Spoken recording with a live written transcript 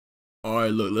All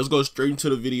right, look, let's go straight into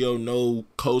the video. No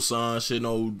cosign shit.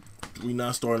 No, we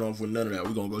not starting off with none of that.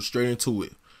 We're gonna go straight into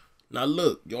it. Now,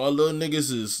 look, y'all little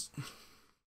niggas is.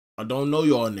 I don't know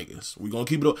y'all niggas. We gonna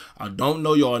keep it up. I don't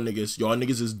know y'all niggas. Y'all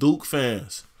niggas is Duke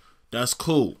fans. That's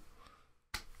cool.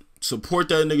 Support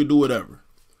that nigga, do whatever.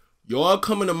 Y'all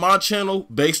coming to my channel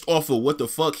based off of what the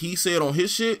fuck he said on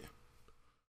his shit.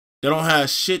 That don't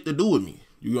have shit to do with me.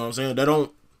 You know what I'm saying?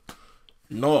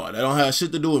 No, that don't have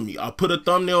shit to do with me. I put a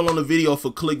thumbnail on the video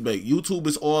for clickbait. YouTube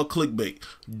is all clickbait.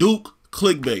 Duke,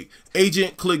 clickbait.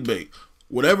 Agent, clickbait.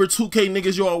 Whatever 2K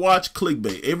niggas y'all watch,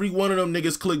 clickbait. Every one of them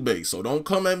niggas clickbait. So don't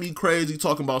come at me crazy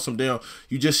talking about some damn,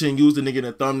 you just shouldn't use the nigga in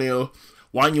the thumbnail.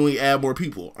 Why you ain't add more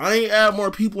people? I ain't add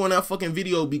more people in that fucking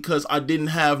video because I didn't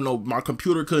have my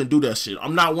computer couldn't do that shit.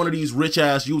 I'm not one of these rich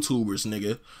ass YouTubers,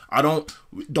 nigga. I don't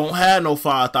have no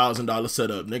 $5,000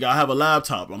 setup, nigga. I have a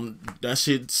laptop. That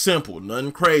shit simple,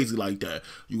 nothing crazy like that.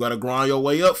 You gotta grind your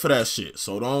way up for that shit.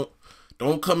 So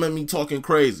don't come at me talking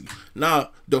crazy. Now,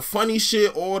 the funny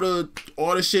shit, all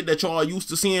the shit that y'all used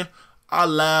to seeing, I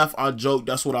laugh, I joke,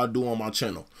 that's what I do on my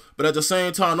channel. But at the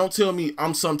same time, don't tell me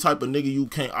I'm some type of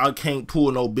nigga I can't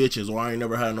pull no bitches or I ain't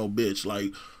never had no bitch.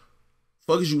 Like,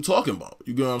 fuck is you talking about?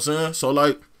 You get what I'm saying? So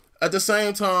like, at the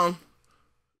same time,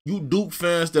 you Duke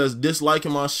fans that's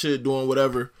disliking my shit, doing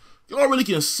whatever, y'all really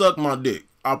can suck my dick.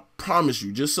 I promise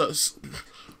you, just suck.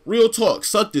 Real talk,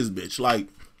 suck this bitch. Like,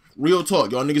 real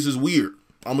talk, y'all niggas is weird.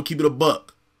 I'm gonna keep it a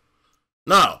buck.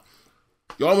 Now,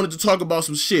 y'all wanted to talk about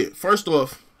some shit. First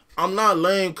off, I'm not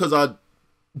lame because I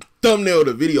thumbnail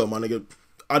the video, my nigga.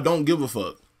 I don't give a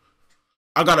fuck.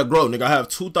 I gotta grow, nigga. I have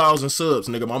 2,000 subs,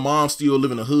 nigga. My mom still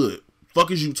live in the hood.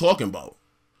 Fuck is you talking about?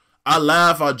 I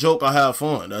laugh, I joke, I have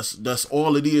fun. That's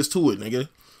all it is to it, nigga.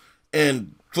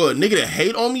 And for a nigga to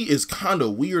hate on me is kind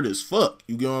of weird as fuck.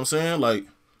 You get what I'm saying? Like,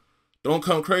 don't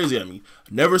come crazy at me.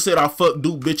 Never said I fuck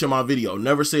Duke bitch in my video.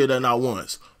 Never said that not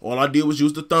once. All I did was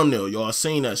use the thumbnail. Y'all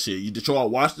seen that shit. Did y'all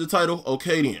watch the title?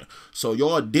 Okay then. So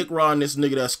y'all dick riding this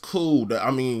nigga, that's cool. I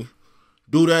mean,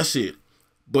 do that shit.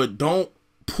 But don't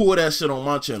pull that shit on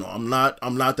my channel. I'm not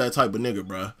that type of nigga,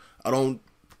 bruh. I don't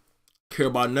care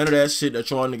about none of that shit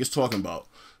that y'all niggas talking about.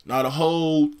 Now the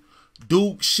whole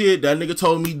Duke shit, that nigga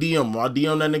told me DM. I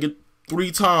DM that nigga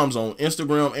 3 times on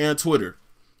Instagram and Twitter.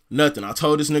 Nothing. I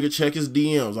told this nigga check his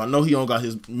DMs. I know he don't got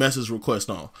his message request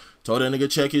on. Told that nigga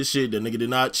check his shit. That nigga did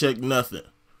not check nothing.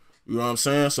 You know what I'm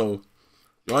saying? So,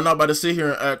 y'all not about to sit here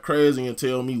and act crazy and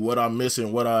tell me what I'm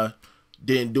missing, what I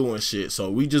didn't do and shit.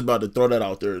 So, we just about to throw that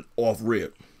out there off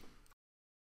rip.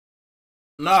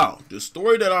 Now, the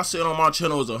story that I said on my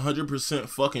channel is 100%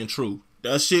 fucking true.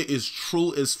 That shit is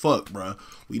true as fuck, bruh.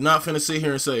 We not finna sit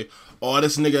here and say, oh,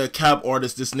 this nigga a cap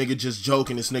artist, this nigga just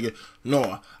joking, this nigga.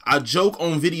 No, I joke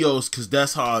on videos because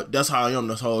that's how I am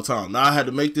this whole time. Now I had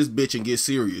to make this bitch and get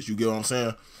serious. You get what I'm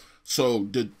saying? So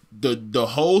the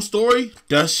whole story,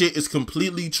 that shit is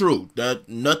completely true. That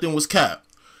nothing was capped.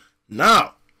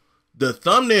 Now, the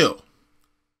thumbnail.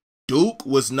 Duke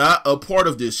was not a part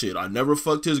of this shit. I never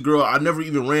fucked his girl. I never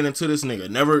even ran into this nigga.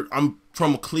 Never. I'm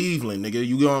from Cleveland, nigga.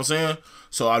 You get what I'm saying?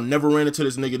 So I never ran into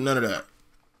this nigga, none of that.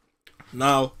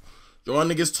 Now, y'all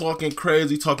niggas talking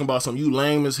crazy, talking about some you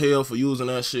lame as hell for using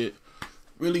that shit.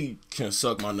 Really can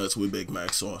suck my nuts with Big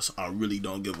Mac sauce. I really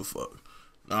don't give a fuck.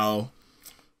 Now,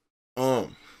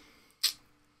 then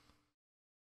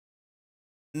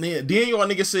y'all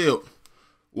niggas said,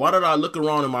 why did I look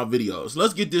around in my videos?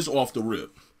 Let's get this off the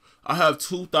rip. I have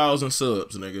 2,000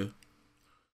 subs, nigga.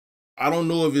 I don't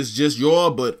know if it's just y'all,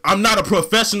 but I'm not a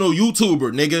professional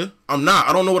YouTuber, nigga. I'm not.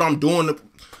 I don't know what I'm doing.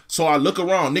 So I look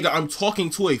around, nigga. I'm talking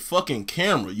to a fucking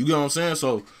camera. You get what I'm saying?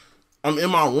 So I'm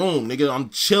in my room, nigga. I'm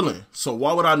chilling. So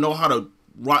why would I know how to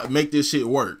make this shit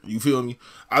work? You feel me?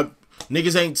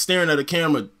 Niggas ain't staring at a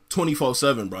camera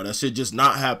 24/7, bro. That shit just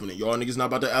not happening. Y'all niggas not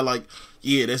about to act like,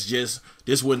 yeah, this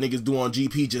what niggas do on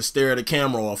GP, just stare at a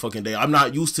camera all fucking day. I'm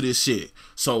not used to this shit.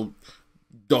 So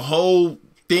the whole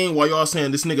thing while y'all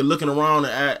saying this nigga looking around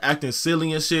and acting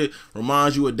silly and shit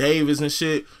reminds you of Davis and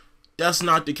shit, that's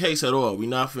not the case at all. We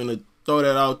not finna throw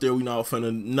that out there. We not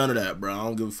finna none of that, bro. I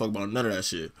don't give a fuck about none of that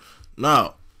shit.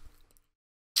 Now,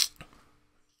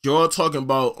 y'all talking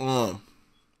about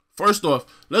first off,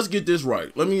 let's get this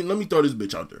right. Let me throw this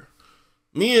bitch out there.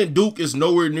 Me and Duke is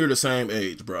nowhere near the same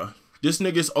age, bro. This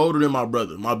nigga's older than my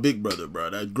brother, my big brother, bro,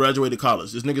 that graduated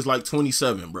college. This nigga's like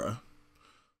 27, bro.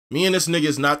 Me and this nigga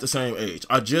is not the same age.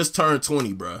 I just turned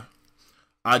 20, bro.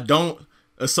 I don't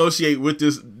associate with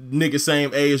this nigga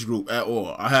same age group at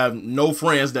all. I have no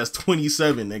friends that's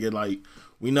 27, nigga. Like,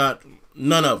 we not,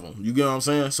 none of them. You get what I'm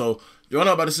saying? So, y'all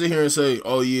not about to sit here and say,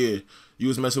 oh yeah, you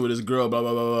was messing with this girl, blah,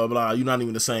 blah, blah, blah, blah. You're not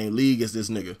even the same league as this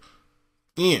nigga.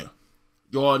 Yeah.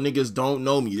 y'all niggas don't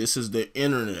know me. This is the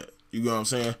internet. You know what I'm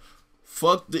saying?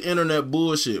 Fuck the internet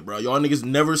bullshit, bro. Y'all niggas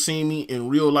never seen me in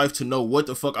real life to know what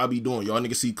the fuck I be doing. Y'all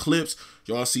niggas see clips.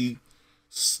 Y'all see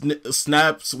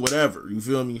snaps, whatever. You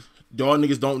feel me? Y'all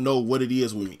niggas don't know what it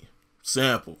is with me.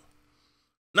 Sample.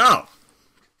 Now,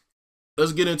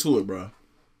 let's get into it, bro.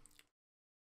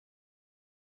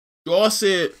 Y'all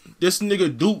said this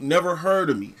nigga Duke never heard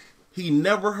of me. He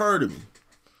never heard of me.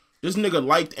 This nigga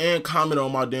liked and commented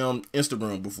on my damn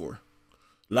Instagram before.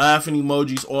 Laughing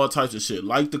emojis, all types of shit.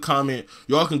 Like the comment.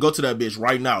 Y'all can go to that bitch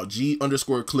right now.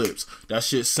 G_clips. That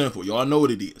shit's simple. Y'all know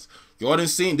what it is. Y'all done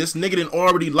seen this nigga done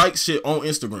already like shit on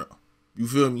Instagram. You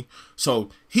feel me?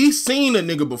 So he seen a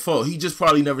nigga before. He just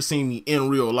probably never seen me in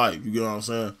real life. You get what I'm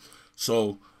saying?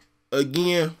 So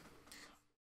again,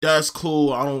 that's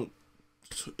cool. I don't,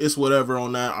 it's whatever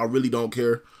on that. I really don't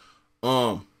care.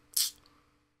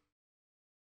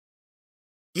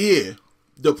 Yeah.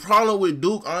 The problem with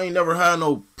Duke, I ain't never had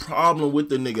no problem with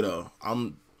the nigga though.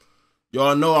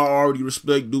 Y'all know I already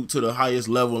respect Duke to the highest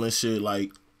level and shit,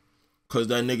 like, cause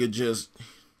that nigga just,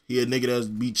 he a nigga that's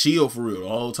be chill for real the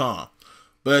whole time.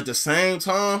 But at the same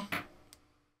time,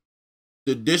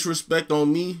 the disrespect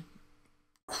on me,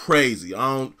 crazy.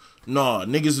 Nah,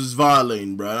 niggas is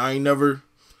violating, bro. I ain't never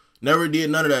did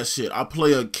none of that shit. I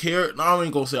play a character. No, I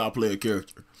ain't gonna say I play a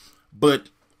character, but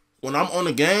when I'm on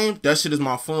the game, that shit is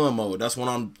my fun mode. That's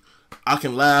when I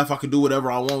can laugh, I can do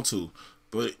whatever I want to.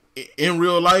 But in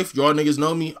real life, y'all niggas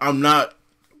know me. I'm not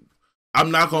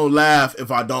gonna laugh if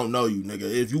I don't know you, nigga.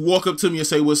 If you walk up to me and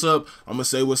say what's up, I'm gonna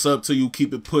say what's up to you,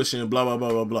 keep it pushing, blah, blah,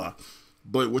 blah, blah, blah.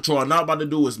 But what y'all not about to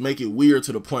do is make it weird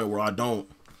to the point where I don't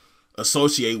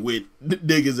associate with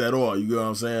niggas at all. You know what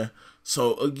I'm saying?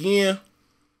 So again,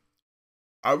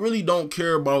 I really don't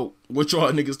care about what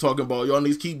y'all niggas talking about. Y'all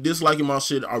niggas keep disliking my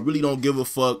shit. I really don't give a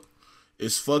fuck.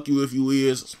 It's fuck you if you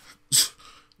is.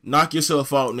 Knock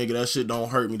yourself out, nigga. That shit don't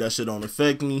hurt me. That shit don't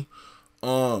affect me.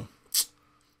 Then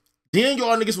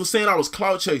y'all niggas was saying I was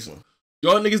clout chasing.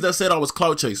 Y'all niggas that said I was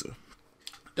clout chasing.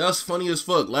 That's funny as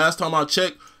fuck. Last time I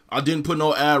checked, I didn't put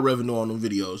no ad revenue on them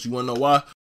videos. You wanna know why?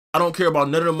 I don't care about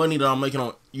none of the money that I'm making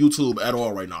on YouTube at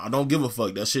all right now. I don't give a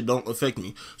fuck. That shit don't affect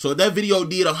me. So if that video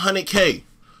did 100K,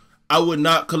 I would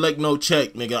not collect no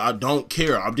check, nigga. I don't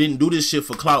care. I didn't do this shit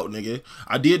for clout, nigga.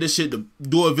 I did this shit to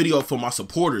do a video for my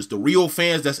supporters, the real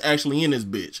fans that's actually in this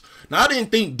bitch. Now, I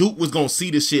didn't think Duke was gonna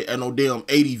see this shit at no damn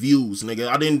 80 views, nigga.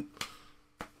 I didn't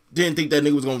think that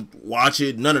nigga was gonna watch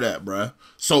it. None of that, bruh.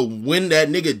 So when that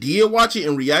nigga did watch it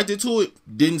and reacted to it,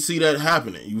 didn't see that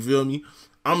happening. You feel me?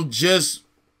 I'm just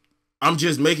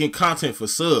making content for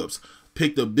subs.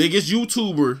 Pick the biggest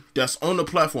YouTuber that's on the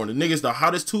platform. The nigga's the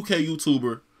hottest 2K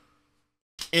YouTuber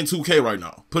in 2K right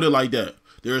now. Put it like that.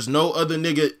 There's no other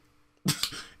nigga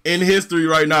in history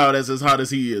right now that's as hot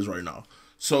as he is right now.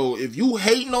 So if you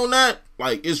hating on that,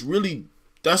 like, it's really,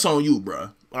 that's on you,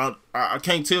 bruh. I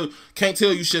can't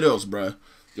tell you shit else, bruh.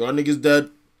 Y'all niggas that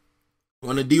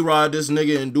wanna D-ride this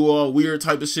nigga and do all weird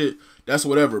type of shit, that's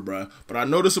whatever, bruh. But I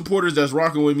know the supporters that's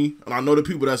rocking with me, and I know the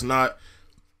people that's not.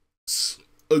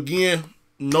 Again,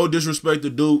 no disrespect to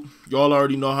Duke. Y'all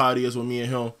already know how it is with me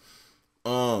and him.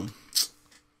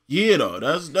 Yeah, though,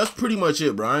 that's pretty much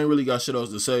it, bro. I ain't really got shit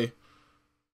else to say.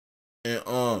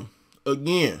 And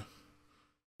again,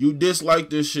 you dislike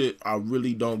this shit, I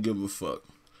really don't give a fuck.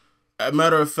 As a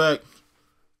matter of fact,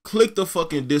 click the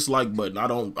fucking dislike button.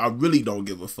 I really don't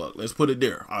give a fuck. Let's put it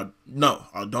there. I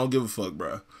don't give a fuck,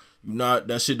 bro.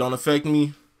 That shit don't affect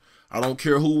me. I don't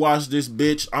care who watched this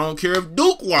bitch. I don't care if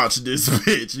Duke watched this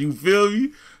bitch. You feel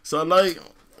me? So, like,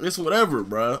 it's whatever,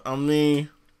 bro. I mean,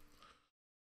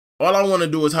 all I want to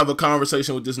do is have a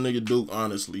conversation with this nigga Duke,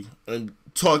 honestly, and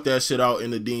talk that shit out in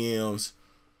the DMs.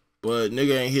 But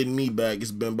nigga ain't hitting me back.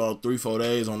 It's been about 3-4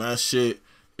 days on that shit.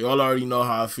 Y'all already know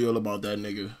how I feel about that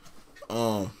nigga.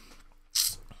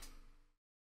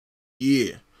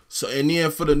 Yeah. So, and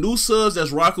then for the new subs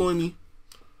that's rocking with me,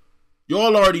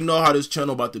 y'all already know how this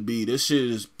channel about to be. This shit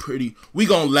is pretty. We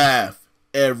gonna laugh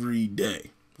every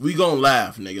day. We gonna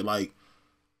laugh, nigga. Like,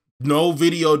 no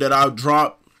video that I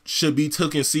drop should be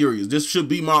taken serious. This should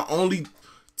be my only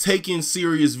taken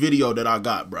serious video that I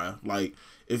got, bruh. Like,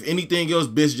 if anything else,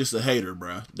 bitch just a hater,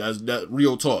 bruh. That's that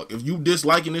real talk. If you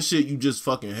disliking this shit, you just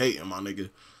fucking hating, my nigga.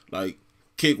 Like,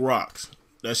 kick rocks.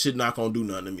 That shit not gonna do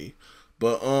nothing to me.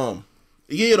 But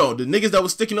yeah, though, the niggas that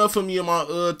was sticking up for me in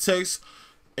my text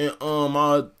and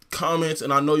my comments,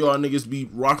 and I know y'all niggas be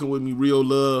rocking with me real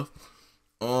love.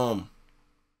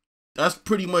 That's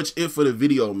pretty much it for the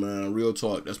video, man. Real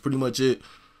talk. That's pretty much it.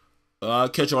 I'll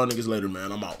catch y'all niggas later,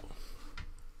 man. I'm out.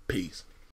 Peace.